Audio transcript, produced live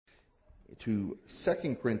to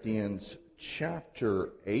 2 Corinthians chapter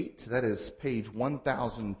 8. That is page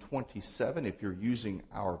 1027 if you're using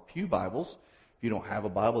our Pew Bibles. If you don't have a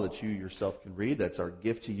Bible that you yourself can read, that's our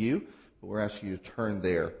gift to you. But we're asking you to turn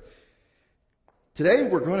there. Today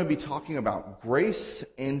we're going to be talking about grace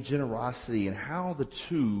and generosity and how the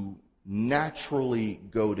two naturally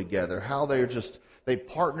go together, how they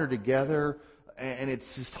partner together, and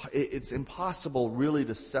it's impossible really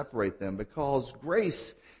to separate them, because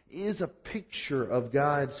grace is a picture of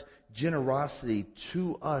God's generosity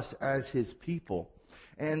to us as His people.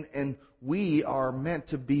 And we are meant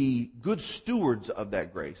to be good stewards of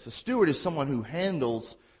that grace. A steward is someone who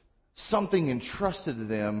handles something entrusted to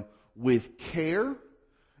them with care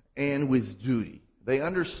and with duty. They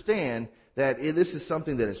understand that this is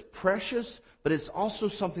something that is precious, but it's also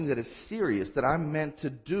something that is serious, that I'm meant to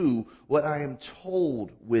do what I am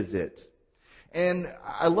told with it. And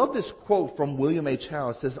I love this quote from William H. Howe.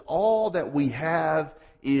 It says, "All that we have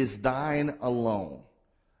is thine alone.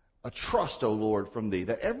 A trust, O Lord, from thee."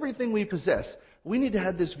 That everything we possess, we need to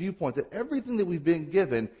have this viewpoint that everything that we've been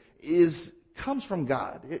given comes from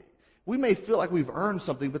God. We may feel like we've earned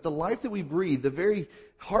something, but the life that we breathe, the very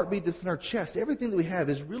heartbeat that's in our chest, everything that we have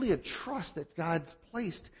is really a trust that God's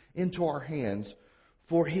placed into our hands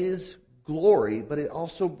for His glory, but it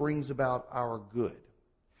also brings about our good.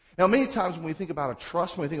 Now, many times when we think about a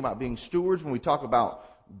trust, when we think about being stewards, when we talk about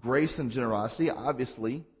grace and generosity,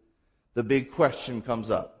 obviously the big question comes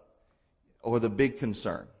up, or the big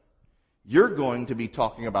concern. You're going to be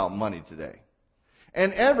talking about money today.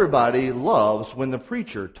 And everybody loves when the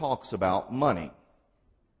preacher talks about money.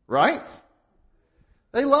 Right?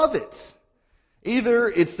 They love it. Either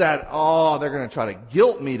it's that, they're going to try to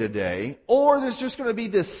guilt me today, or there's just going to be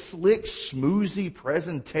this slick, schmoozy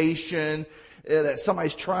presentation that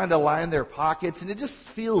somebody's trying to line their pockets, and it just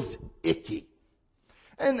feels icky.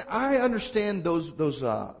 And I understand those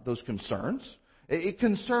concerns. It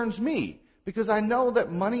concerns me because I know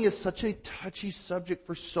that money is such a touchy subject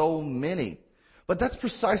for so many. But that's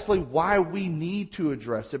precisely why we need to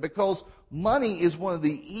address it, because money is one of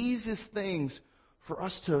the easiest things for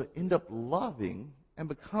us to end up loving and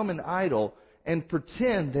become an idol and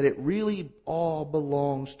pretend that it really all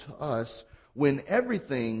belongs to us, when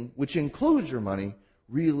everything, which includes your money,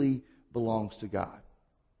 really belongs to God.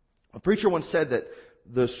 A preacher once said that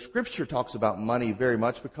the Scripture talks about money very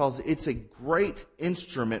much because it's a great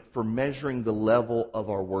instrument for measuring the level of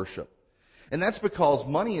our worship. And that's because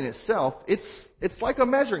money in itself, it's like a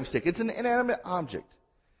measuring stick. It's an inanimate object.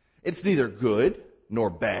 It's neither good nor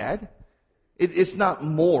bad. It's not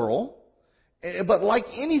moral. But like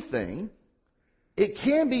anything, it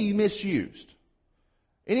can be misused.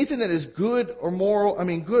 Anything that is good or moral,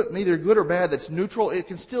 neither good or bad, that's neutral, it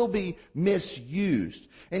can still be misused.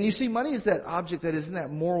 And you see, money is that object that is in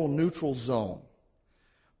that moral neutral zone.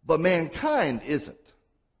 But mankind isn't.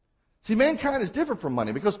 See, mankind is different from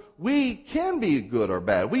money because we can be good or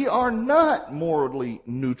bad. We are not morally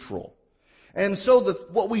neutral. And so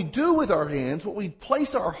what we do with our hands, what we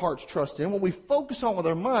place our heart's trust in, what we focus on with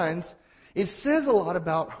our minds, it says a lot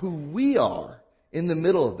about who we are in the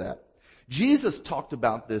middle of that. Jesus talked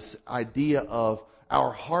about this idea of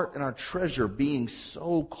our heart and our treasure being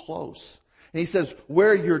so close. And He says,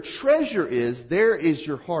 where your treasure is, there is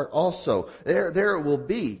your heart also. There it will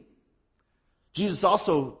be. Jesus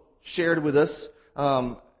also shared with us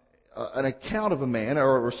an account of a man,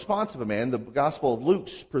 or a response of a man. The Gospel of Luke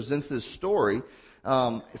presents this story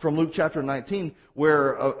from Luke chapter 19,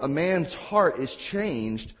 where a man's heart is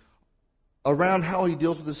changed around how he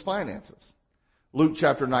deals with his finances. Luke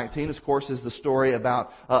chapter 19, of course, is the story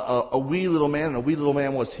about a wee little man, and a wee little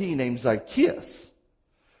man was he, named Zacchaeus,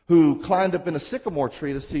 who climbed up in a sycamore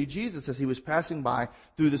tree to see Jesus as He was passing by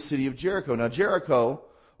through the city of Jericho. Now, Jericho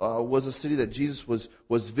was a city that Jesus was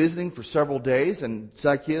visiting for several days, and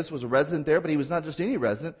Zacchaeus was a resident there, but he was not just any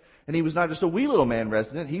resident, and he was not just a wee little man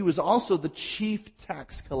resident, he was also the chief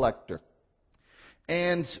tax collector.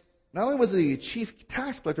 And not only was he a chief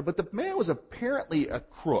tax collector, but the man was apparently a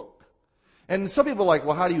crook. And some people are like,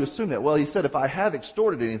 well, how do you assume that? Well, he said, if I have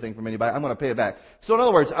extorted anything from anybody, I'm going to pay it back. So in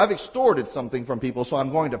other words, I've extorted something from people, so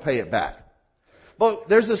I'm going to pay it back. But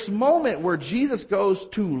there's this moment where Jesus goes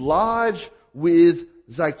to lodge with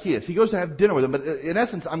Zacchaeus. He goes to have dinner with him, but in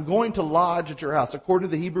essence, I'm going to lodge at your house. According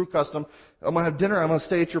to the Hebrew custom, I'm going to have dinner, I'm going to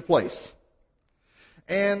stay at your place.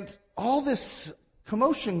 And all this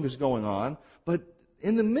commotion was going on, but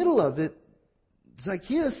in the middle of it,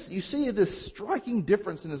 Zacchaeus, you see this striking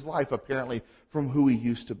difference in his life, apparently, from who he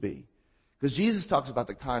used to be. Because Jesus talks about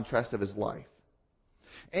the contrast of his life.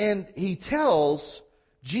 And he tells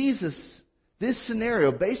Jesus this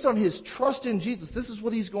scenario, based on his trust in Jesus, this is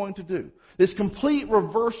what he's going to do. This complete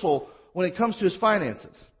reversal when it comes to his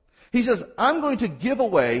finances. He says, I'm going to give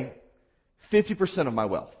away 50% of my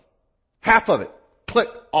wealth. Half of it. Click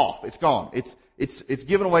off. It's gone. It's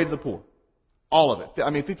given away to the poor. All of it.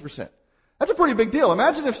 50%. That's a pretty big deal.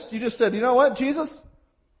 Imagine if you just said, you know what, Jesus?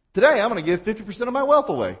 Today I'm going to give 50% of my wealth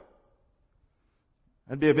away.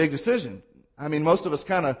 That'd be a big decision. Most of us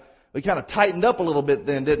we kind of tightened up a little bit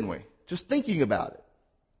then, didn't we? Just thinking about it.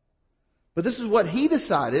 But this is what he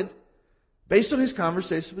decided based on his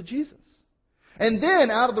conversation with Jesus. And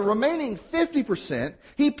then out of the remaining 50%,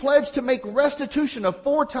 he pledged to make restitution of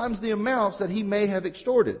 4 times the amounts that he may have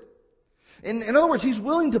extorted. In other words, he's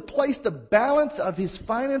willing to place the balance of his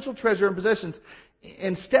financial treasure and possessions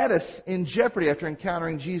and status in jeopardy after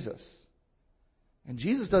encountering Jesus. And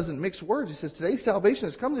Jesus doesn't mix words. He says, today's salvation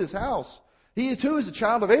has come to this house. He too is a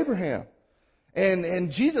child of Abraham.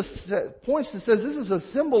 And Jesus points and says, this is a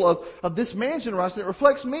symbol of this man's generosity. It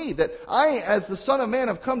reflects me, that I, as the Son of Man,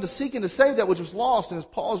 have come to seek and to save that which was lost. And as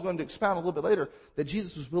Paul is going to expound a little bit later, that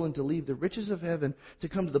Jesus was willing to leave the riches of heaven to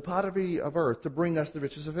come to the poverty of earth to bring us the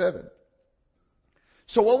riches of heaven.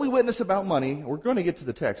 So what we witness about money, we're going to get to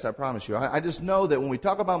the text, I promise you. I just know that when we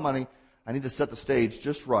talk about money, I need to set the stage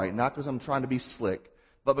just right. Not because I'm trying to be slick,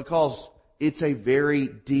 but because it's a very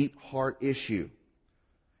deep heart issue.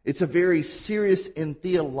 It's a very serious and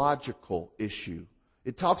theological issue.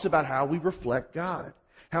 It talks about how we reflect God,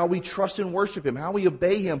 how we trust and worship Him, how we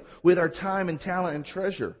obey Him with our time and talent and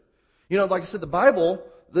treasure. Like I said, the Bible,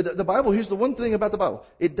 here's the one thing about the Bible.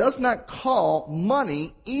 It does not call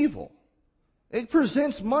money evil. It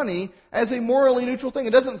presents money as a morally neutral thing.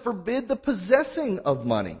 It doesn't forbid the possessing of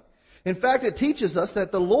money. In fact, it teaches us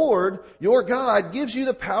that the Lord, your God, gives you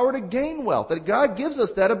the power to gain wealth, that God gives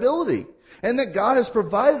us that ability, and that God has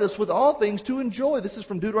provided us with all things to enjoy. This is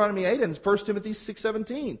from Deuteronomy 8 and 1 Timothy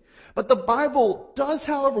 6:17. But the Bible does,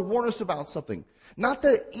 however, warn us about something. Not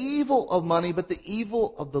the evil of money, but the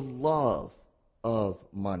evil of the love of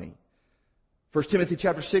money. 1 Timothy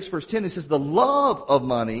chapter 6, verse 10, it says, the love of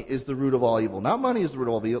money is the root of all evil. Not money is the root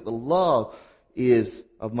of all evil. The love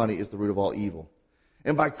of money is the root of all evil.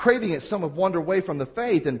 And by craving it, some have wandered away from the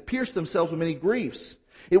faith and pierced themselves with many griefs.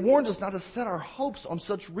 It warns us not to set our hopes on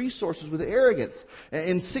such resources with arrogance.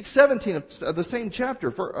 In 6:17 of the same chapter,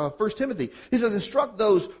 1 Timothy, he says, instruct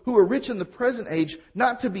those who are rich in the present age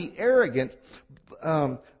not to be arrogant,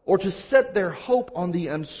 or to set their hope on the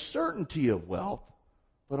uncertainty of wealth,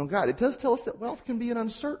 but on God. It does tell us that wealth can be an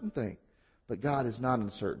uncertain thing, but God is not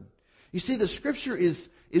uncertain. You see, the scripture is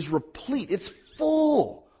replete. It's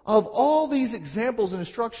full of all these examples and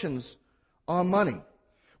instructions on money.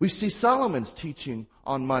 We see Solomon's teaching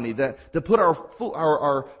on money, that to put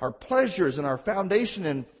our pleasures and our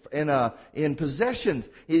foundation in possessions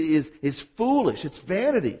is foolish. It's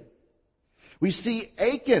vanity. We see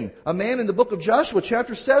Achan, a man in the book of Joshua,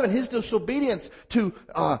 chapter 7, his disobedience to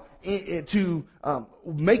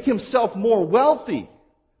make himself more wealthy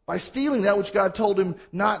by stealing that which God told him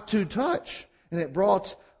not to touch. And it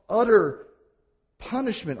brought utter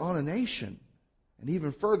punishment on a nation, and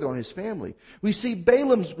even further on his family. We see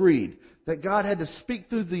Balaam's greed, that God had to speak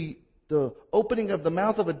through the opening of the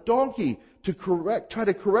mouth of a donkey to try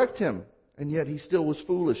to correct him, and yet he still was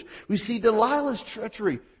foolish. We see Delilah's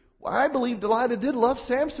treachery. Well, I believe Delilah did love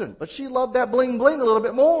Samson, but she loved that bling bling a little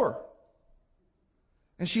bit more.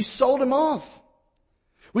 And she sold him off.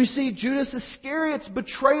 We see Judas Iscariot's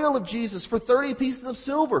betrayal of Jesus for 30 pieces of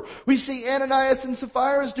silver. We see Ananias and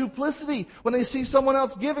Sapphira's duplicity when they see someone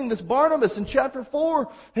else giving. This Barnabas in chapter 4,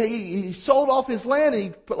 he sold off his land and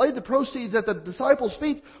he laid the proceeds at the disciples'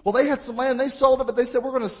 feet. Well, they had some land, they sold it, but they said,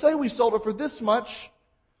 we're going to say we sold it for this much,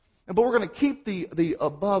 but we're going to keep the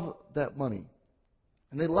above that money.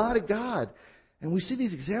 And they lied to God. And we see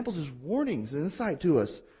these examples as warnings and insight to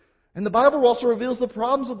us. And the Bible also reveals the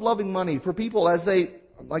problems of loving money for people as they,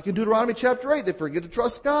 like in Deuteronomy chapter 8, they forget to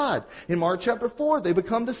trust God. In Mark chapter 4, they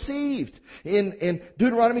become deceived. In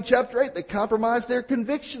Deuteronomy chapter 8, they compromise their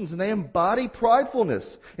convictions and they embody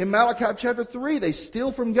pridefulness. In Malachi chapter 3, they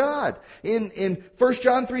steal from God. In 1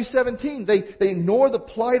 John 3:17, they ignore the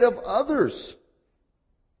plight of others.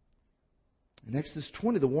 In Exodus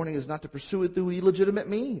 20, the warning is not to pursue it through illegitimate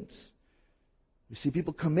means. We see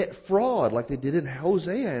people commit fraud like they did in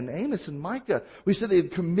Hosea and Amos and Micah. We see they're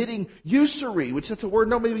committing usury, which that's a word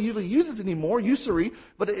nobody usually uses anymore, usury,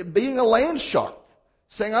 but it being a land shark.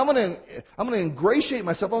 Saying, I'm going to ingratiate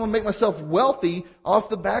myself, I'm going to make myself wealthy off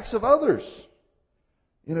the backs of others.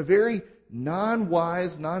 In a very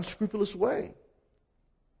non-wise, non-scrupulous way.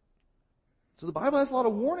 So the Bible has a lot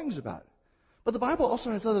of warnings about it. But the Bible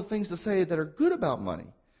also has other things to say that are good about money.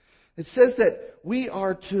 It says that we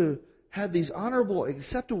are to have these honorable,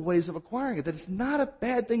 acceptable ways of acquiring it, that it's not a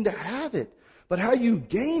bad thing to have it. But how you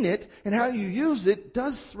gain it and how you use it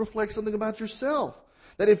does reflect something about yourself.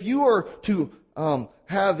 That if you are to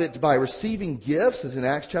have it by receiving gifts, as in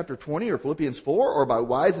Acts chapter 20 or Philippians 4, or by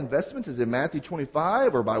wise investments, as in Matthew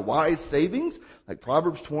 25, or by wise savings, like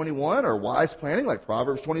Proverbs 21, or wise planning, like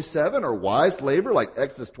Proverbs 27, or wise labor, like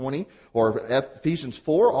Exodus 20, or Ephesians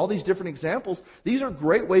 4, all these different examples, these are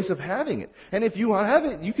great ways of having it. And if you have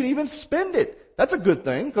it, you can even spend it. That's a good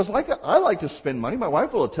thing, because I like to spend money. My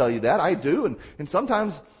wife will tell you that. I do. And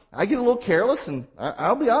sometimes I get a little careless, and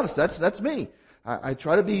I'll be honest, that's me. I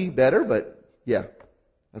try to be better, but yeah,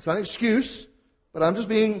 that's not an excuse, but I'm just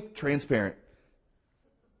being transparent.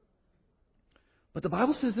 But the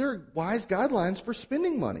Bible says there are wise guidelines for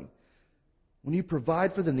spending money when you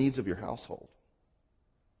provide for the needs of your household.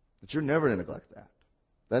 That you're never to neglect that.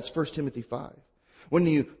 That's 1 Timothy 5. When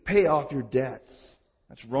you pay off your debts,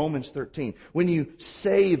 that's Romans 13. When you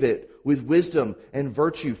save it with wisdom and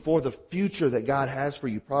virtue for the future that God has for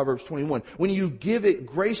you, Proverbs 21. When you give it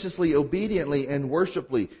graciously, obediently, and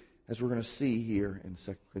worshipfully, as we're going to see here in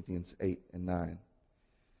 2 Corinthians 8 and 9.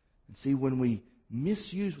 And see, when we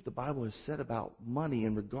misuse what the Bible has said about money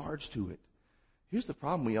in regards to it, here's the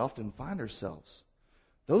problem we often find ourselves.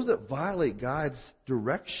 Those that violate God's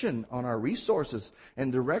direction on our resources and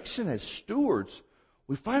direction as stewards,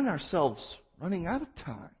 we find ourselves running out of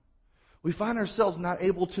time. We find ourselves not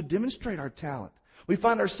able to demonstrate our talent. We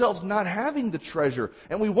find ourselves not having the treasure.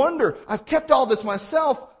 And we wonder, I've kept all this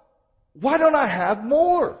myself. Why don't I have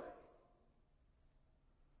more?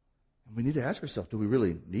 And we need to ask ourselves, do we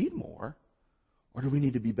really need more? Or do we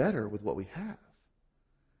need to be better with what we have?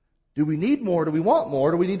 Do we need more? Do we want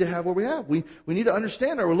more? Do we need to have what we have? We need to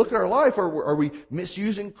understand, are we looking at our life? Are we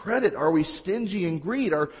misusing credit? Are we stingy in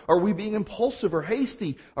greed? Are we being impulsive or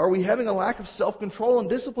hasty? Are we having a lack of self-control and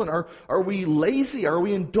discipline? Are we lazy? Are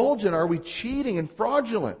we indulgent? Are we cheating and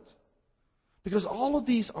fraudulent? Because all of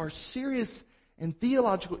these are serious and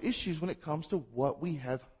theological issues when it comes to what we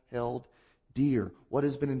have held dear, what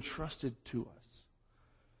has been entrusted to us.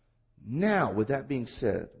 Now, with that being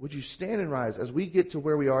said, would you stand and rise as we get to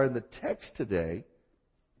where we are in the text today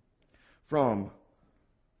from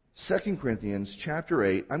 2 Corinthians chapter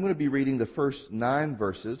 8. I'm going to be reading the first 9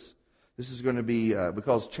 verses. This is going to be,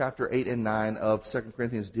 because chapter 8 and 9 of 2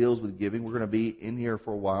 Corinthians deals with giving, we're going to be in here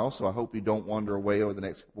for a while, so I hope you don't wander away over the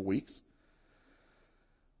next couple weeks.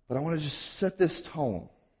 But I want to just set this tone,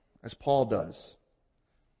 as Paul does.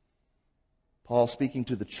 Paul speaking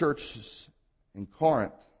to the churches in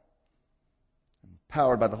Corinth,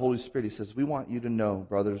 empowered by the Holy Spirit, he says, we want you to know,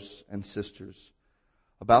 brothers and sisters,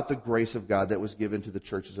 about the grace of God that was given to the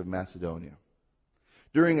churches of Macedonia.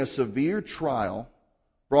 During a severe trial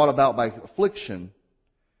brought about by affliction,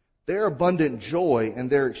 their abundant joy and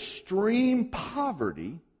their extreme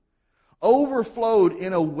poverty overflowed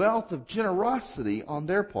in a wealth of generosity on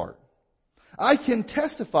their part. I can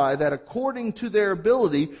testify that according to their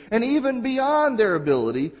ability, and even beyond their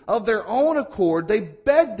ability, of their own accord, they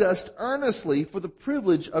begged us earnestly for the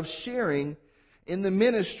privilege of sharing in the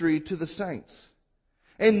ministry to the saints.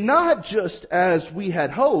 And not just as we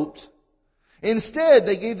had hoped. Instead,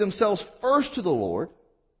 they gave themselves first to the Lord,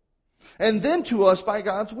 and then to us by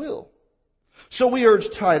God's will. So we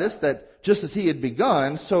urge Titus that just as he had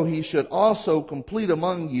begun, so he should also complete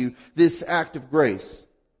among you this act of grace.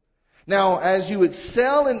 Now, as you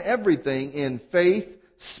excel in everything, in faith,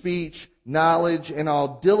 speech, knowledge, and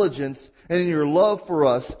all diligence, and in your love for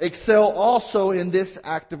us, excel also in this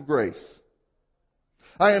act of grace.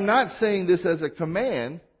 I am not saying this as a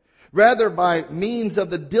command. Rather, by means of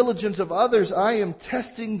the diligence of others, I am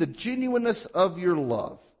testing the genuineness of your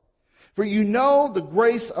love. For you know the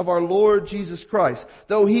grace of our Lord Jesus Christ.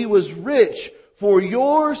 Though he was rich, for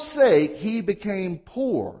your sake he became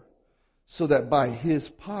poor, so that by his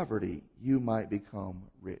poverty you might become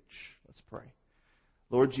rich. Let's pray.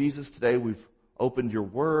 Lord Jesus, today we've opened your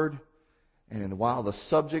word, and while the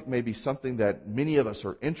subject may be something that many of us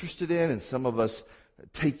are interested in and some of us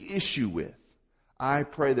take issue with, I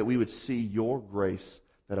pray that we would see your grace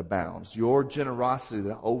that abounds, your generosity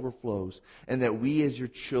that overflows, and that we as your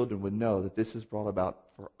children would know that this is brought about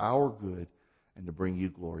for our good and to bring you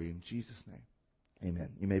glory. In Jesus' name,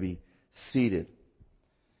 amen. You may be seated.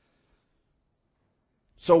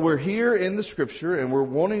 So we're here in the scripture and we're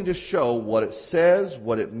wanting to show what it says,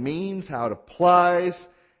 what it means, how it applies,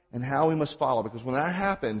 and how we must follow. Because when that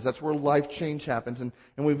happens, that's where life change happens. And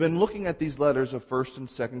we've been looking at these letters of 1st and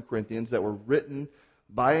 2nd Corinthians that were written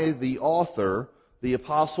by the author the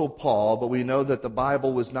Apostle Paul, but we know that the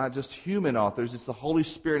Bible was not just human authors. It's the Holy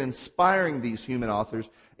Spirit inspiring these human authors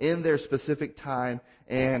in their specific time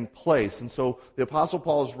and place. And so the Apostle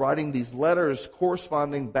Paul is writing these letters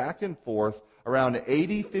corresponding back and forth around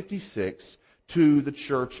AD 56 to the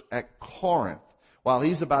church at Corinth. While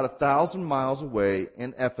he's about 1,000 miles away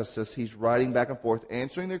in Ephesus, he's writing back and forth,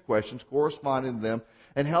 answering their questions, corresponding to them,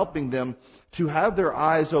 and helping them to have their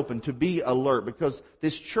eyes open, to be alert, because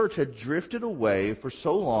this church had drifted away for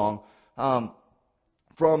so long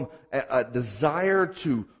from a desire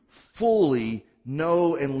to fully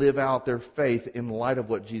know and live out their faith in light of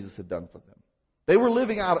what Jesus had done for them. They were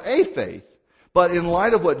living out a faith, but in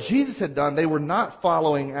light of what Jesus had done, they were not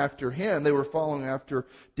following after Him. They were following after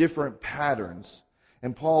different patterns.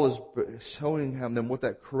 And Paul is showing them what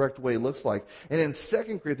that correct way looks like. And in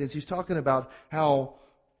 2 Corinthians, he's talking about how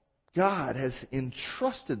God has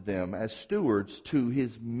entrusted them as stewards to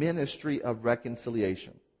His ministry of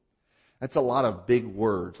reconciliation. That's a lot of big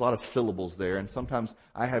words, a lot of syllables there, and sometimes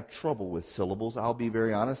I have trouble with syllables. I'll be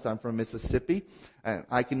very honest, I'm from Mississippi, and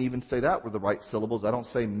I can even say that with the right syllables. I don't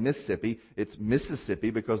say Mississippi, it's Mississippi,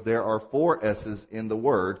 because there are 4 S's in the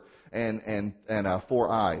word and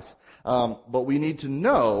 4 I's. But we need to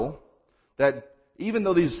know that even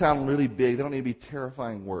though these sound really big, they don't need to be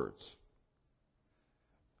terrifying words.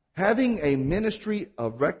 Having a ministry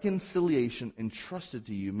of reconciliation entrusted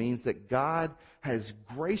to you means that God has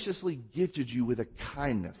graciously gifted you with a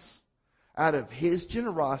kindness out of His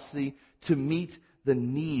generosity to meet the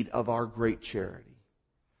need of our great charity.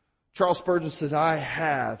 Charles Spurgeon says, I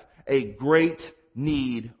have a great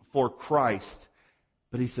need for Christ.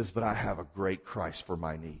 But he says, but I have a great Christ for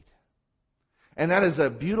my need. And that is a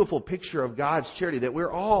beautiful picture of God's charity, that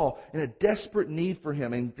we're all in a desperate need for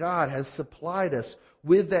Him, and God has supplied us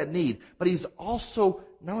with that need. But He's also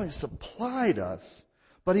not only supplied us,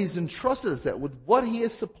 but He's entrusted us that with what He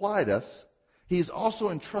has supplied us, He is also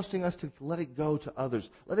entrusting us to let it go to others.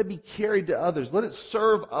 Let it be carried to others. Let it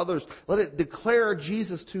serve others. Let it declare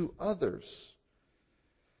Jesus to others.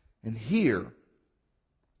 And here,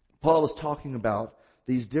 Paul is talking about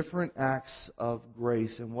these different acts of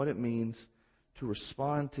grace and what it means to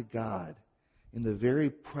respond to God in the very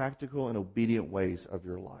practical and obedient ways of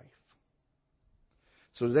your life.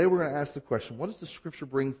 So today we're going to ask the question, what does the Scripture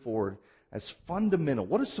bring forward as fundamental?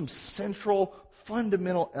 What are some central,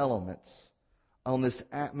 fundamental elements on this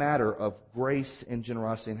matter of grace and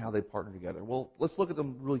generosity and how they partner together? Well, let's look at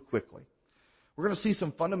them really quickly. We're going to see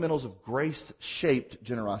some fundamentals of grace-shaped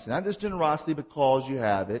generosity. Not just generosity because you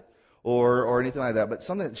have it or anything like that, but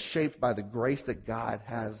something that's shaped by the grace that God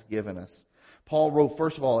has given us. Paul wrote,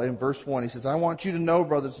 first of all, in verse 1, he says, I want you to know,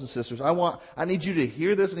 brothers and sisters, I need you to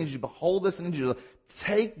hear this, I need you to behold this, I need you to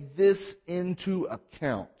take this into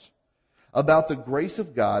account about the grace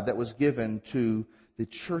of God that was given to the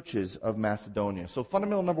churches of Macedonia. So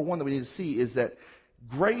fundamental number 1 that we need to see is that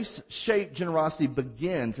grace-shaped generosity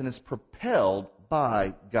begins and is propelled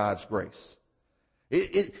by God's grace.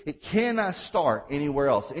 It cannot start anywhere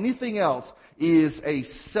else. Anything else is a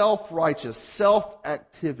self-righteous,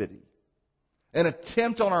 self-activity, an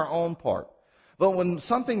attempt on our own part. But when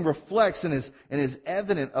something reflects and is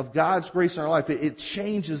evident of God's grace in our life, it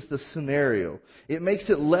changes the scenario. It makes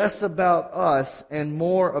it less about us and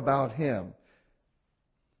more about Him.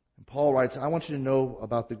 And Paul writes, I want you to know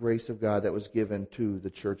about the grace of God that was given to the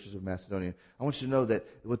churches of Macedonia. I want you to know that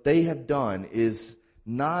what they have done is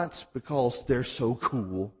not because they're so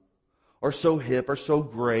cool or so hip or so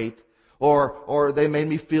great or they made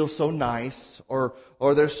me feel so nice or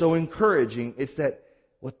they're so encouraging. It's that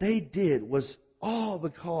what they did was all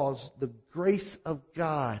because the grace of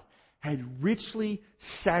God had richly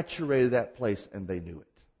saturated that place and they knew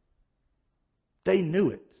it. They knew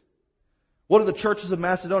it. What are the churches of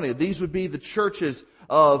Macedonia? These would be the churches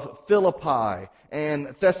of Philippi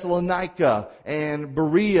and Thessalonica and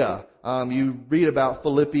Berea. You read about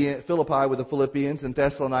Philippi with the Philippians and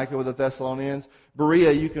Thessalonica with the Thessalonians.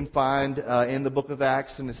 Berea you can find in the book of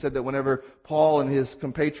Acts, and it said that whenever Paul and his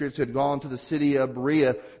compatriots had gone to the city of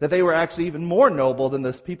Berea, that they were actually even more noble than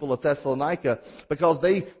the people of Thessalonica because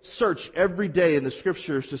they searched every day in the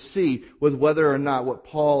Scriptures to see whether or not what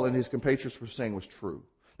Paul and his compatriots were saying was true.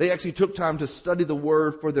 They actually took time to study the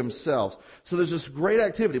Word for themselves. So there's this great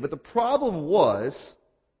activity. But the problem was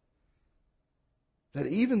that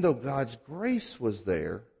even though God's grace was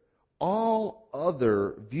there, all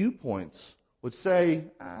other viewpoints would say,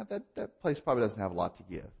 that place probably doesn't have a lot to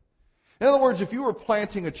give. In other words, if you were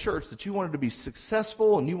planting a church that you wanted to be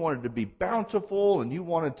successful and you wanted to be bountiful and you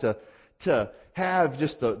wanted to have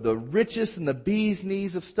just the richest and the bee's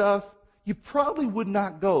knees of stuff, you probably would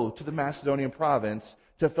not go to the Macedonian province,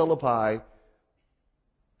 to Philippi,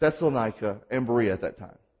 Thessalonica, and Berea at that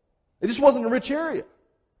time. It just wasn't a rich area.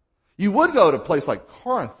 You would go to a place like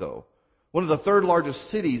Corinth, though, one of the third largest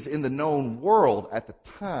cities in the known world at the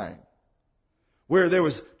time, where there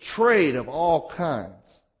was trade of all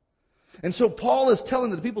kinds. And so Paul is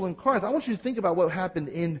telling the people in Corinth, I want you to think about what happened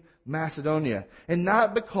in Macedonia. And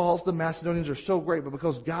not because the Macedonians are so great, but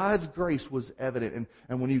because God's grace was evident.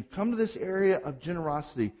 And when you come to this area of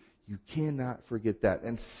generosity, you cannot forget that.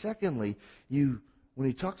 And secondly, when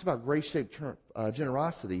he talks about grace-shaped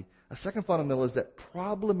generosity, a second fundamental is that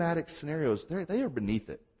problematic scenarios, they are beneath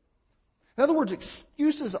it. In other words,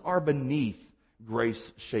 excuses are beneath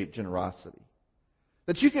grace-shaped generosity.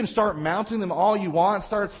 That you can start mounting them all you want,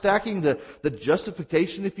 start stacking the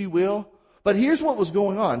justification, if you will. But here's what was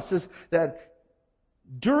going on. It says that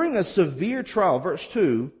during a severe trial, verse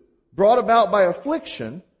 2, brought about by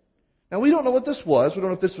affliction. Now we don't know what this was. We don't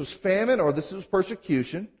know if this was famine or this was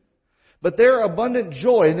persecution. But their abundant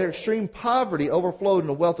joy and their extreme poverty overflowed in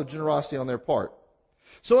a wealth of generosity on their part.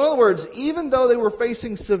 So in other words, even though they were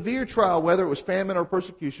facing severe trial, whether it was famine or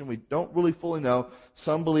persecution, we don't really fully know.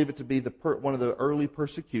 Some believe it to be one of the early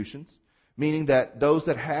persecutions, meaning that those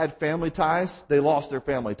that had family ties, they lost their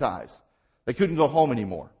family ties. They couldn't go home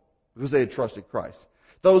anymore because they had trusted Christ.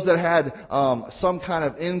 Those that had some kind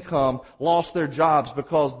of income lost their jobs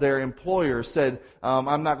because their employer said,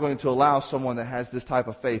 I'm not going to allow someone that has this type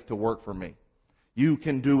of faith to work for me. You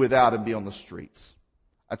can do without and be on the streets.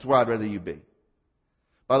 That's where I'd rather you be.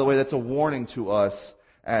 By the way, that's a warning to us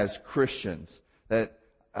as Christians that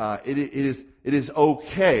it is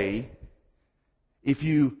okay if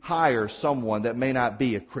you hire someone that may not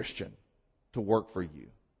be a Christian to work for you.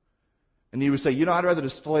 And you would say, I'd rather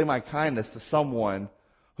display my kindness to someone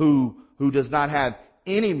who does not have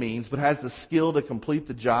any means but has the skill to complete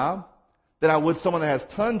the job than I would someone that has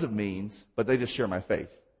tons of means but they just share my faith.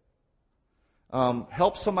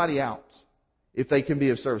 Help somebody out if they can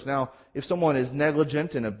be of service. Now, if someone is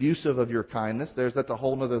negligent and abusive of your kindness, that's a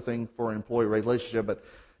whole other thing for an employee relationship, but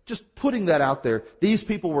just putting that out there, these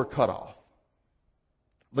people were cut off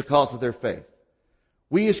because of their faith.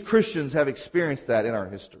 We as Christians have experienced that in our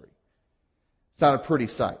history. It's not a pretty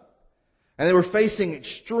sight. And they were facing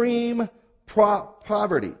extreme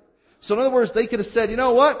poverty. So in other words, they could have said, you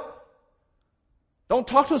know what? Don't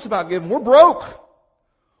talk to us about giving. We're broke.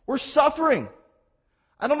 We're suffering.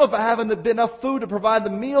 I don't know if I have enough food to provide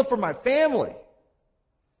the meal for my family.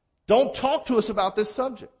 Don't talk to us about this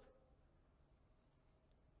subject.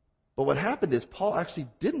 But what happened is Paul actually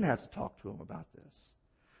didn't have to talk to them about this.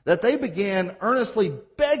 That they began earnestly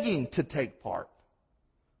begging to take part.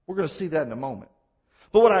 We're going to see that in a moment.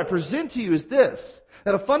 But what I present to you is this,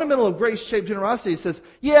 that a fundamental of grace-shaped generosity says,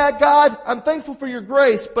 yeah, God, I'm thankful for your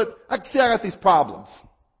grace, but I got these problems.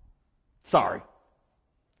 Sorry.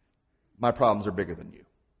 My problems are bigger than you.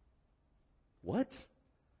 What?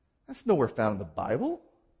 That's nowhere found in the Bible.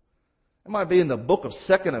 It might be in the book of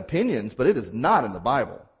second opinions, but it is not in the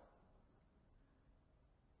Bible.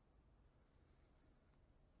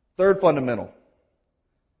 Third fundamental.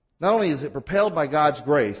 Not only is it propelled by God's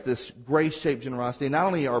grace, this grace-shaped generosity, not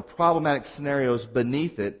only are problematic scenarios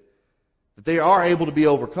beneath it, that they are able to be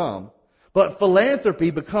overcome, but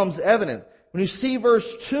philanthropy becomes evident. When you see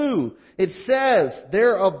verse 2, it says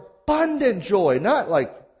their abundant joy, not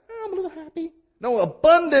like, I'm a little happy. No,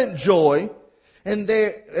 abundant joy, and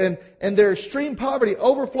their extreme poverty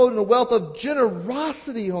overflowed in a wealth of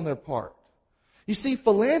generosity on their part. You see,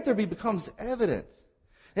 philanthropy becomes evident.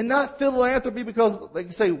 And not philanthropy because they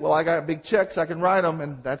can say, well, I got big checks, I can write them,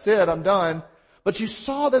 and that's it, I'm done. But you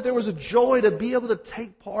saw that there was a joy to be able to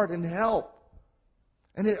take part and help.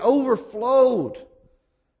 And it overflowed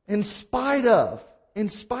in spite of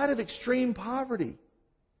extreme poverty.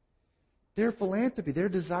 Their philanthropy, their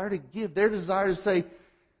desire to give, their desire to say,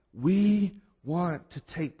 we want to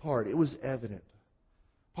take part. It was evident.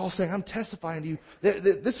 Paul's saying, I'm testifying to you.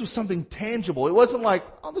 This was something tangible. It wasn't like,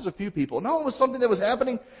 there's a few people. No, it was something that was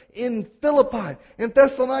happening in Philippi, in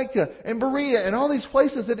Thessalonica, and Berea, and all these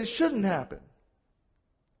places that it shouldn't happen.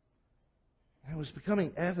 And it was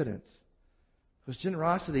becoming evident. Because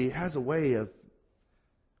generosity has a way of,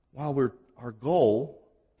 our goal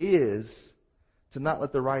is to not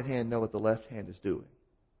let the right hand know what the left hand is doing.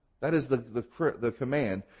 That is the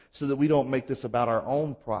command, so that we don't make this about our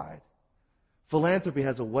own pride. Philanthropy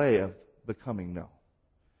has a way of becoming known.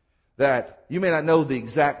 That you may not know the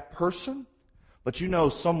exact person, but you know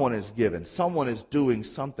someone is given. Someone is doing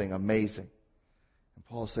something amazing. And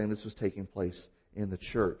Paul is saying this was taking place in the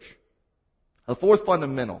church. A fourth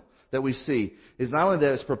fundamental that we see is not only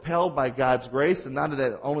that it's propelled by God's grace, and not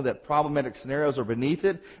only that problematic scenarios are beneath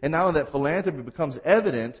it, and not only that philanthropy becomes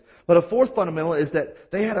evident, but a fourth fundamental is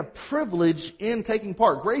that they had a privilege in taking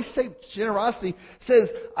part. Grace-shaped generosity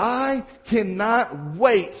says, I cannot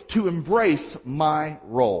wait to embrace my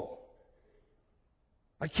role.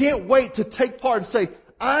 I can't wait to take part and say,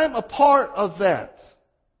 I'm a part of that.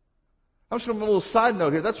 I'm just going to have a little side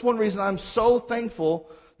note here. That's one reason I'm so thankful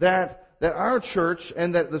that our church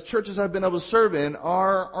and that the churches I've been able to serve in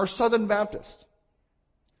are Southern Baptist.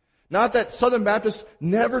 Not that Southern Baptists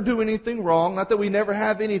never do anything wrong, not that we never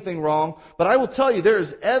have anything wrong, but I will tell you there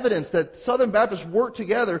is evidence that Southern Baptists work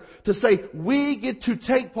together to say we get to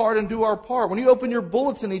take part and do our part. When you open your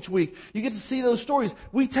bulletin each week, you get to see those stories.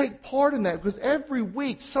 We take part in that because every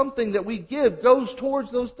week something that we give goes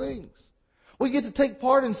towards those things. We get to take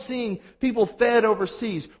part in seeing people fed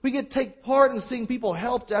overseas. We get to take part in seeing people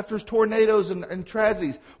helped after tornadoes and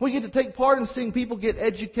tragedies. We get to take part in seeing people get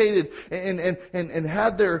educated and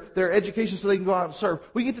have their education so they can go out and serve.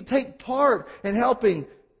 We get to take part in helping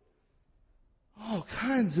all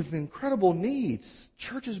kinds of incredible needs,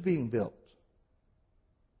 churches being built.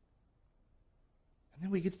 And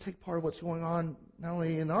then we get to take part of what's going on not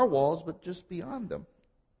only in our walls, but just beyond them.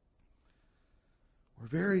 We're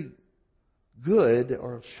very good,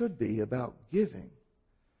 or should be, about giving,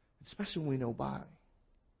 especially when we know by.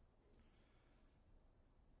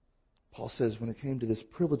 Paul says when it came to this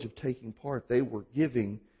privilege of taking part, they were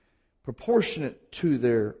giving proportionate to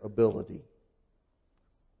their ability.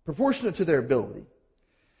 Proportionate to their ability.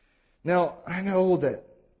 Now, I know that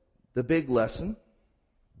the big lesson,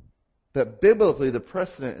 that biblically the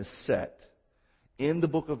precedent is set in the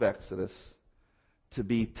book of Exodus to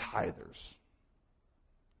be tithers.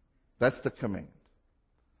 That's the command.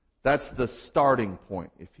 That's the starting point,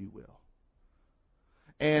 if you will.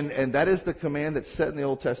 And that is the command that's set in the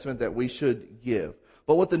Old Testament that we should give.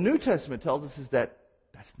 But what the New Testament tells us is that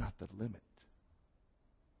that's not the limit.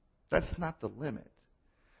 That's not the limit.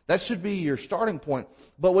 That should be your starting point.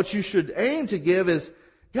 But what you should aim to give is,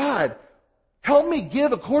 God, help me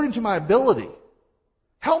give according to my ability.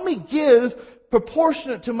 Help me give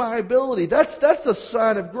proportionate to my ability. That's a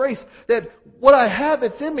sign of grace, that what I have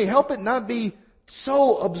that's in me, help it not be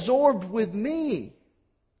so absorbed with me,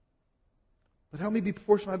 but help me be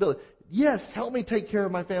proportionate to my ability. Yes, help me take care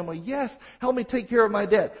of my family. Yes, help me take care of my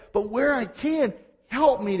debt. But where I can,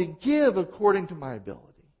 help me to give according to my ability.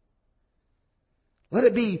 Let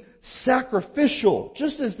it be sacrificial,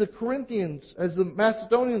 just as the Corinthians, as the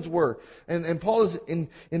Macedonians were. And Paul is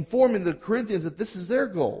informing the Corinthians that this is their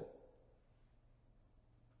goal.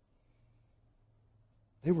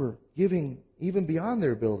 They were giving even beyond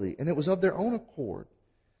their ability, and it was of their own accord.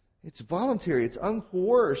 It's voluntary. It's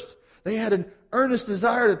uncoerced. They had an earnest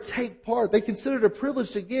desire to take part. They considered it a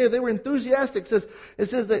privilege to give. They were enthusiastic. It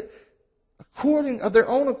says that according of their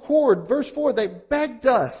own accord, verse 4, they begged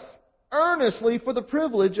us earnestly for the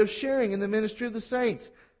privilege of sharing in the ministry of the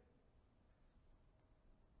saints.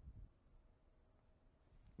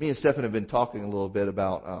 Me and Stephen have been talking a little bit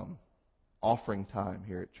about offering time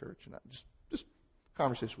here at church, and just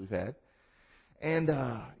conversation we've had. And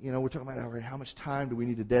we're talking about how much time do we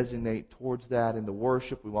need to designate towards that in the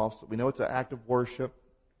worship. We know it's an act of worship.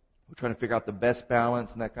 We're trying to figure out the best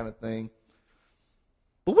balance and that kind of thing.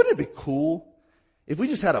 But wouldn't it be cool if we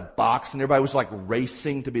just had a box and everybody was like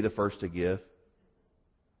racing to be the first to give?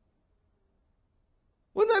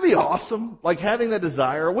 Wouldn't that be awesome? Like having that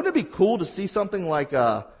desire. Wouldn't it be cool to see something like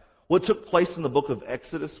what took place in the book of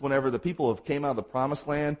Exodus whenever the people came out of the promised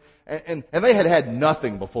land and they had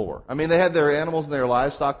nothing before. I mean, they had their animals and their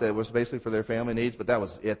livestock that was basically for their family needs, but that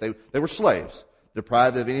was it. They were slaves,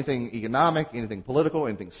 deprived of anything economic, anything political,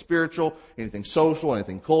 anything spiritual, anything social,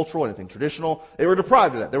 anything cultural, anything traditional. They were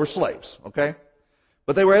deprived of that. They were slaves, okay?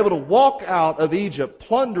 But they were able to walk out of Egypt,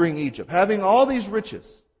 plundering Egypt, having all these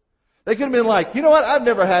riches. They could have been like, you know what? I've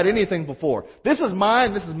never had anything before. This is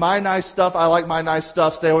mine. This is my nice stuff. I like my nice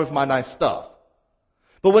stuff. Stay away from my nice stuff.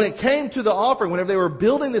 But when it came to the offering, whenever they were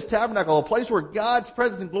building this tabernacle, a place where God's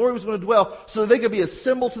presence and glory was going to dwell so that they could be a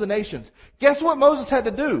symbol to the nations, guess what Moses had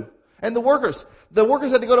to do? And the workers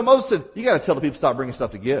had to go to Moses and said, you got to tell the people to stop bringing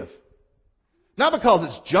stuff to give. Not because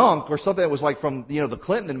it's junk or something that was like from, the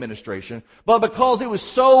Clinton administration, but because it was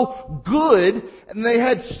so good and they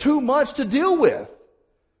had too much to deal with.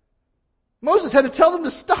 Moses had to tell them to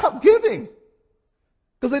stop giving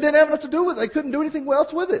because they didn't have enough to do with it. They couldn't do anything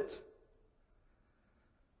else with it.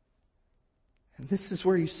 And this is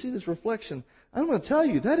where you see this reflection. I'm going to tell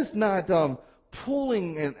you, that is not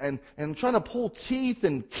pulling and trying to pull teeth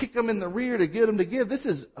and kick them in the rear to get them to give. This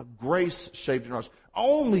is a grace-shaped generosity.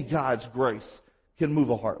 Only God's grace can move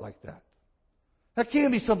a heart like that. That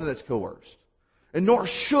can't be something that's coerced. And nor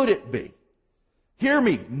should it be. Hear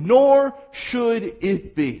me, nor should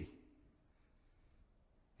it be.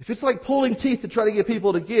 If it's like pulling teeth to try to get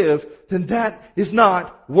people to give, then that is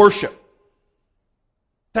not worship.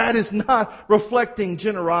 That is not reflecting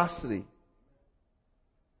generosity.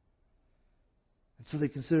 And so they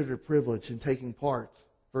considered it a privilege in taking part.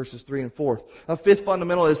 Verses 3 and 4. A fifth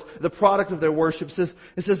fundamental is the product of their worship.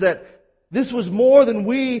 It says that this was more than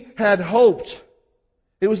we had hoped.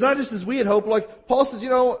 It was not just as we had hoped. Like Paul says,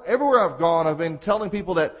 everywhere I've gone, I've been telling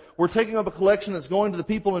people that we're taking up a collection that's going to the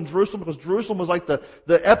people in Jerusalem, because Jerusalem was like the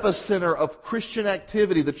epicenter of Christian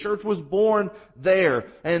activity. The church was born there.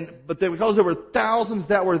 Because there were thousands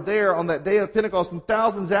that were there on that day of Pentecost and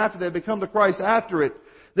thousands after they had become to Christ after it,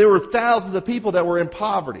 there were thousands of people that were in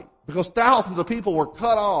poverty. Because thousands of people were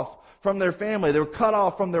cut off from their family. They were cut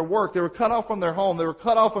off from their work. They were cut off from their home. They were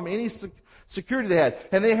cut off from any security they had.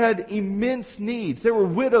 And they had immense needs. There were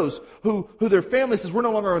widows who their family says, we're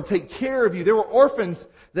no longer going to take care of you. There were orphans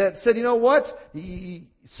that said, you know what?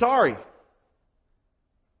 Sorry.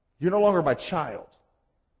 You're no longer my child.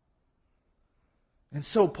 And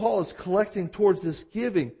so Paul is collecting towards this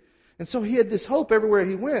giving. And so he had this hope everywhere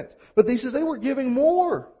he went. But he says they were giving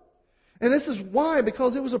more. And this is why,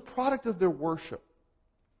 because it was a product of their worship.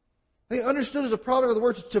 They understood as a product of the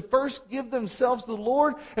worship to first give themselves to the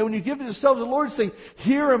Lord. And when you give yourselves to the Lord, you say,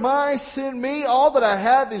 here am I, send me. All that I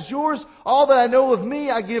have is yours. All that I know of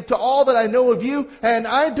me, I give to all that I know of you. And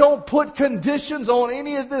I don't put conditions on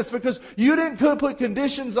any of this, because you didn't put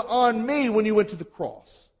conditions on me when you went to the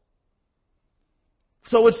cross.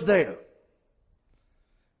 So it's there.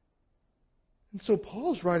 And so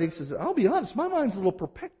Paul's writing says, I'll be honest, my mind's a little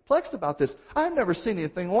perplexed about this. I've never seen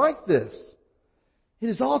anything like this. It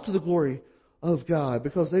is all to the glory of God,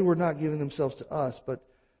 because they were not giving themselves to us, but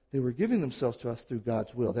they were giving themselves to us through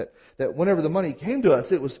God's will. That whenever the money came to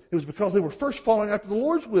us, it was because they were first following after the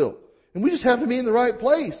Lord's will. And we just happened to be in the right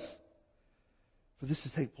place for this to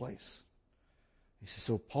take place. He says,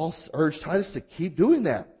 so Paul urged Titus to keep doing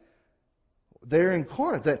that. There in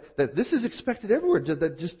Corinth, that this is expected everywhere,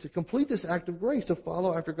 that just to complete this act of grace, to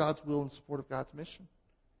follow after God's will in support of God's mission.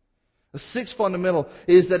 The sixth fundamental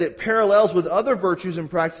is that it parallels with other virtues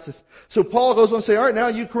and practices. So Paul goes on to say, all right, now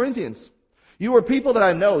you Corinthians, you are people that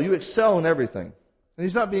I know, you excel in everything. And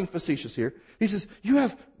he's not being facetious here. He says, you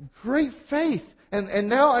have great faith. And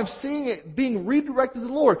now I'm seeing it being redirected to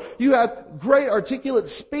the Lord. You have great articulate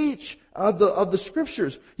speech of the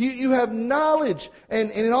scriptures. You have knowledge,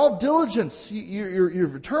 and in all diligence,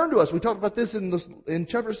 you've returned to us. We talked about this in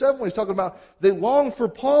chapter 7 when he's talking about they longed for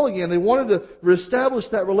Paul again. They wanted to reestablish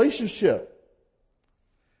that relationship.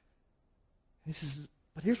 He says,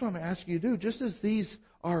 but here's what I'm going to ask you to do. Just as these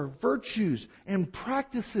are virtues and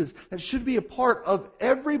practices that should be a part of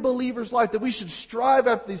every believer's life, that we should strive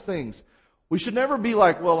after these things. We should never be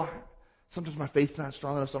like, well, sometimes my faith's not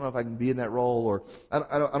strong enough, so I don't know if I can be in that role, or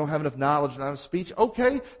I don't have enough knowledge and enough speech.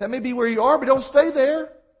 Okay, that may be where you are, but don't stay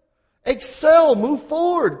there. Excel, move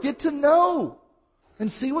forward, get to know,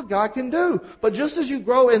 and see what God can do. But just as you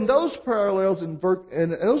grow in those parallels and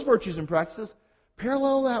those virtues and practices,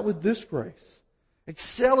 parallel that with this grace.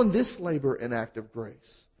 Excel in this labor and act of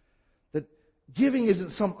grace. That giving isn't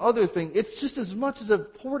some other thing. It's just as much as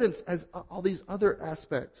importance as all these other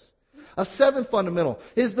aspects. A seventh fundamental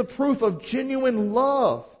is the proof of genuine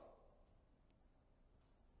love.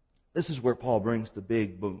 This is where Paul brings the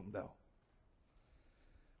big boom, though.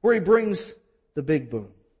 Where he brings the big boom.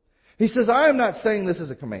 He says, I am not saying this as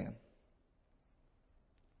a command.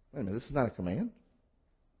 Wait a minute, this is not a command?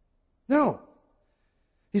 No.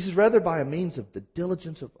 He says, rather by a means of the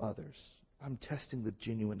diligence of others, I'm testing the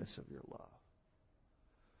genuineness of your love.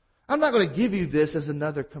 I'm not going to give you this as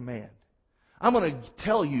another command. I'm going to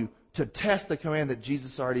tell you to test the command that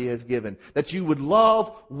Jesus already has given. That you would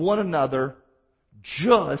love one another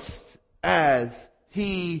just as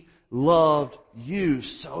He loved you.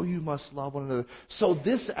 So you must love one another. So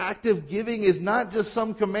this act of giving is not just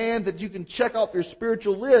some command that you can check off your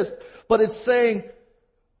spiritual list, but it's saying,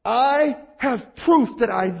 I have proof that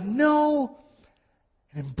I know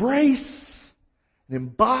and embrace and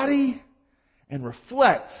embody and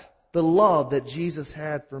reflect the love that Jesus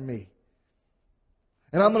had for me.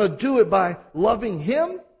 And I'm going to do it by loving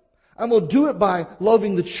Him. I'm going to do it by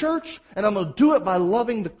loving the church. And I'm going to do it by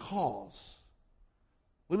loving the cause.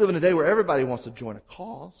 We live in a day where everybody wants to join a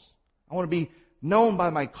cause. I want to be known by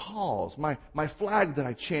my cause, my flag that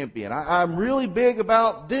I champion. I'm really big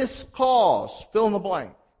about this cause, fill in the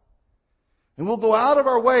blank. And we'll go out of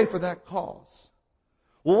our way for that cause.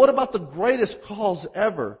 Well, what about the greatest cause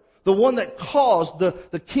ever? The one that caused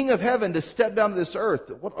the King of Heaven to step down to this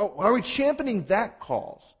earth. Are we championing that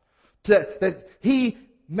cause? That He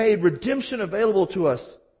made redemption available to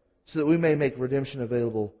us so that we may make redemption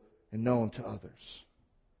available and known to others.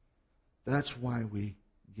 That's why we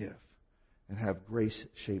give and have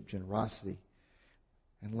grace-shaped generosity.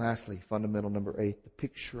 And lastly, fundamental number 8, the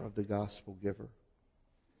picture of the gospel giver.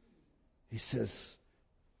 He says,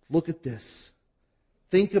 look at this.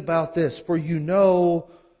 Think about this. For you know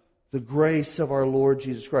the grace of our Lord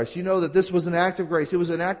Jesus Christ. You know that this was an act of grace. It was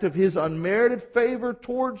an act of His unmerited favor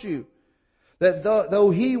towards you. That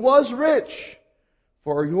though He was rich,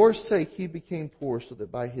 for your sake He became poor, so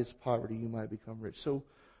that by His poverty you might become rich. So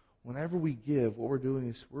whenever we give, what we're doing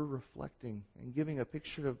is we're reflecting and giving a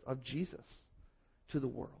picture of Jesus to the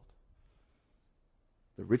world.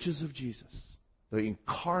 The riches of Jesus. The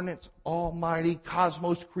incarnate, almighty,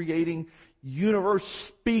 cosmos creating, universe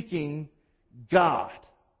speaking God.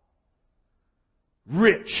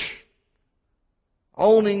 Rich.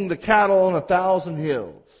 Owning the cattle on 1,000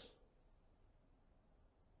 hills.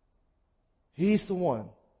 He's the one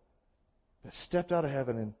that stepped out of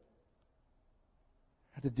heaven and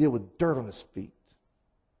had to deal with dirt on His feet.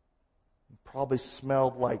 He probably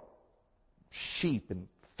smelled like sheep and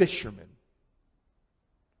fishermen.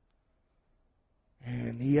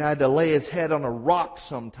 And He had to lay His head on a rock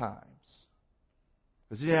sometimes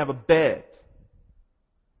because He didn't have a bed.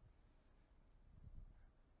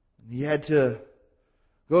 And He had to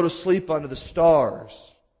go to sleep under the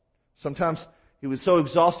stars. Sometimes He was so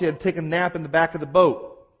exhausted He had to take a nap in the back of the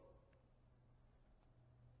boat.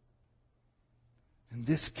 And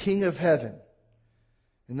this King of Heaven,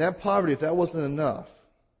 in that poverty, if that wasn't enough,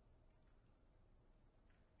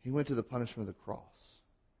 He went to the punishment of the cross.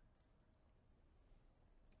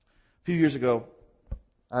 A few years ago,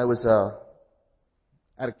 I was at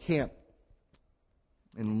a camp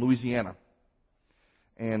in Louisiana.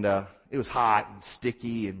 And it was hot and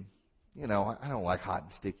sticky, and I don't like hot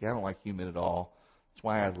and sticky. I don't like humid at all. That's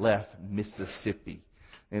why I left Mississippi.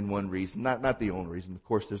 And one reason, not the only reason. Of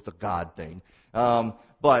course, there's the God thing.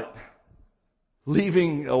 But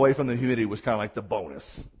leaving away from the humidity was kind of like the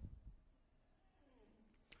bonus.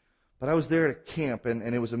 But I was there at a camp,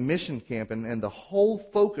 and it was a mission camp, and the whole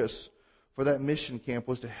focus for that mission camp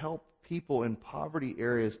was to help people in poverty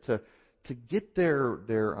areas to get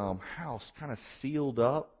their house kind of sealed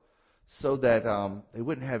up so that they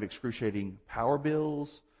wouldn't have excruciating power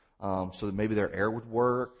bills, so that maybe their air would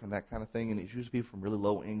work and that kind of thing. And it's usually people from really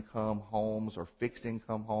low income homes or fixed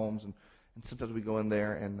income homes, and sometimes we go in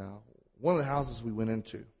there, and one of the houses we went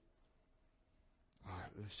into,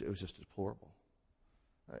 it was just deplorable.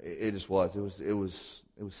 It just was. It was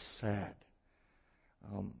sad.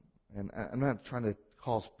 And I'm not trying to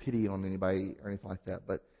cause pity on anybody or anything like that,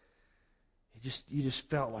 but you just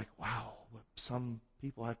felt like, wow, what some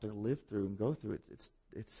people have to live through and go through.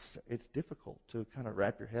 It's difficult to kind of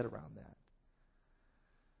wrap your head around that.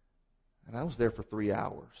 And I was there for 3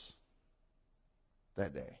 hours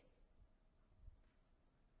that day,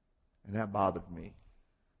 and that bothered me.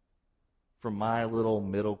 From my little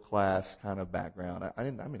middle class kind of background, I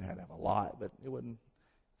had to have a lot, but it wasn't.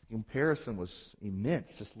 The comparison was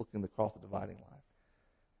immense, just looking across the dividing line.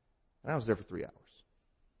 And I was there for 3 hours.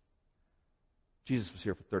 Jesus was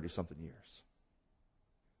here for 30-something years.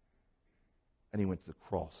 And He went to the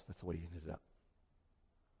cross. That's the way He ended up.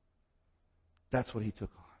 That's what He took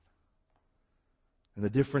on. And the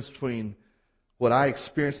difference between what I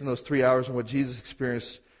experienced in those 3 hours and what Jesus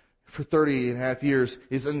experienced for 30 and a half years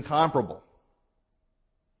is incomparable.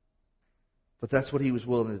 But that's what He was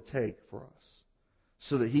willing to take for us,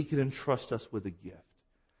 so that He could entrust us with a gift,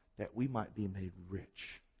 that we might be made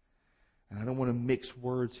rich. And I don't want to mix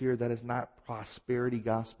words here. That is not prosperity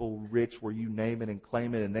gospel rich, where you name it and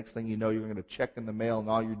claim it, and next thing you know, you're going to check in the mail and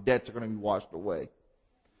all your debts are going to be washed away.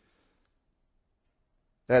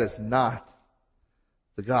 That is not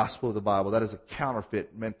the gospel of the Bible. That is a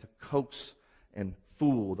counterfeit meant to coax and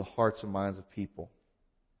fool the hearts and minds of people.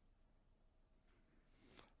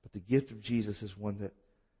 But the gift of Jesus is one that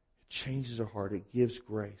changes our heart. It gives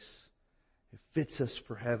grace. It fits us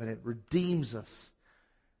for heaven. It redeems us.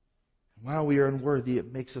 And while we are unworthy,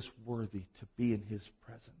 it makes us worthy to be in His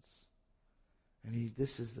presence. And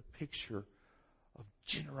this is the picture of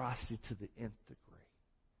generosity to the nth degree.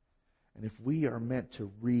 And if we are meant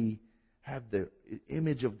to have the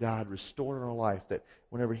image of God restored in our life, that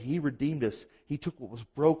whenever He redeemed us, He took what was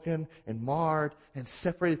broken and marred and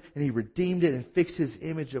separated, and He redeemed it and fixed His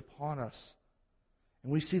image upon us.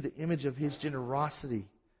 And we see the image of His generosity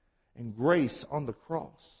and grace on the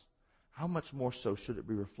cross. How much more so should it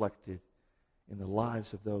be reflected in the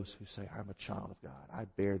lives of those who say, I'm a child of God. I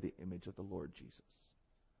bear the image of the Lord Jesus.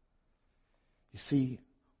 You see,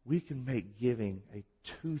 we can make giving a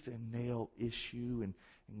tooth and nail issue and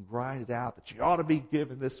grind it out that you ought to be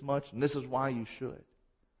given this much and this is why you should.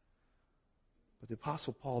 But the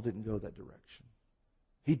Apostle Paul didn't go that direction.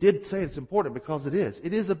 He did say it's important because it is.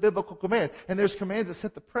 It is a biblical command, and there's commands that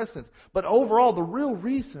set the precedence. But overall, the real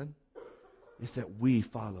reason is that we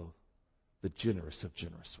follow the generous of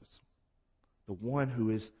generous, the one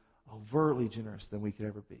who is overtly generous than we could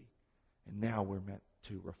ever be. And now we're meant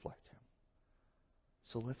to reflect him.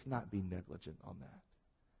 So let's not be negligent on that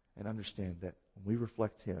and understand that when we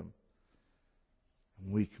reflect him,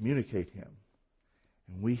 and we communicate him,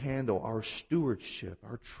 and we handle our stewardship,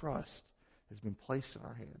 our trust has been placed in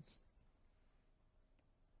our hands,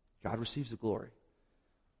 God receives the glory.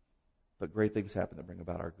 But great things happen that bring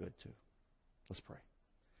about our good too. Let's pray.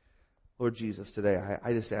 Lord Jesus, today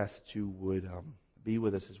I just ask that you would be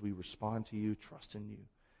with us as we respond to you, trust in you.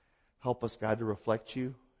 Help us, God, to reflect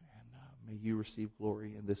you, and may you receive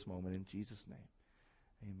glory in this moment in Jesus' name.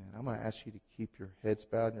 Amen. I'm going to ask you to keep your heads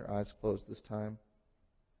bowed and your eyes closed this time.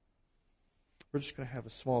 We're just going to have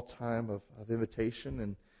a small time of invitation,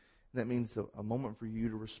 and that means a moment for you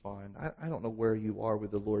to respond. I don't know where you are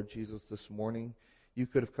with the Lord Jesus this morning. You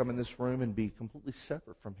could have come in this room and be completely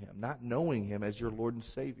separate from him, not knowing him as your Lord and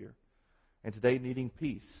Savior, and today needing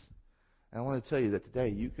peace. And I want to tell you that today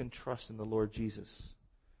you can trust in the Lord Jesus.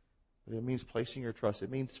 But it means placing your trust. It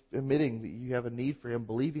means admitting that you have a need for him,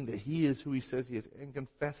 believing that he is who he says he is, and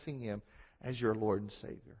confessing him as your Lord and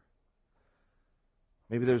Savior.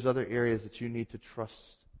 Maybe there's other areas that you need to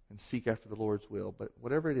trust and seek after the Lord's will. But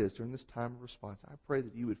whatever it is, during this time of response, I pray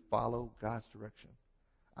that you would follow God's direction.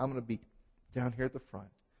 I'm going to be down here at the front.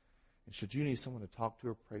 And should you need someone to talk to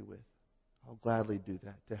or pray with, I'll gladly do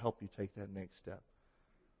that to help you take that next step.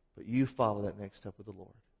 But you follow that next step with the Lord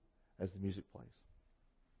as the music plays.